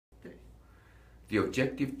The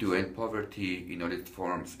objective to end poverty in all its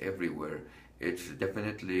forms everywhere, it's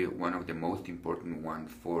definitely one of the most important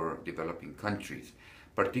ones for developing countries,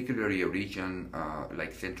 particularly a region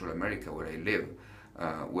like Central America where I live,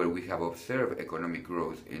 where we have observed economic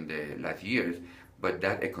growth in the last years, but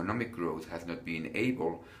that economic growth has not been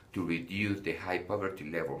able to reduce the high poverty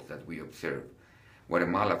levels that we observe.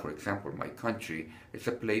 Guatemala, for example, my country, is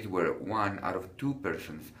a place where 1 out of 2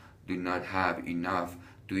 persons do not have enough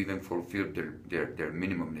to even fulfill their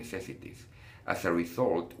minimum necessities. As a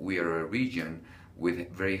result, we are a region with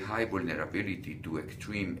very high vulnerability to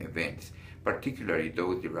extreme events, particularly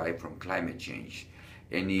those derived from climate change.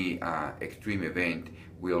 Any extreme event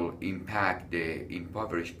will impact the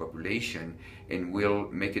impoverished population and will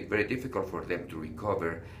make it very difficult for them to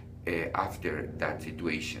recover after that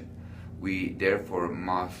situation. We therefore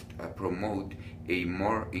must promote a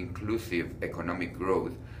more inclusive economic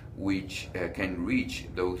growth which can reach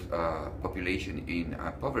those population in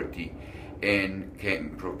poverty and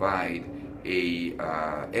can provide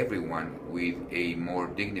everyone with a more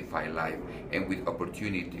dignified life and with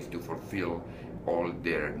opportunities to fulfill all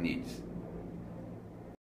their needs.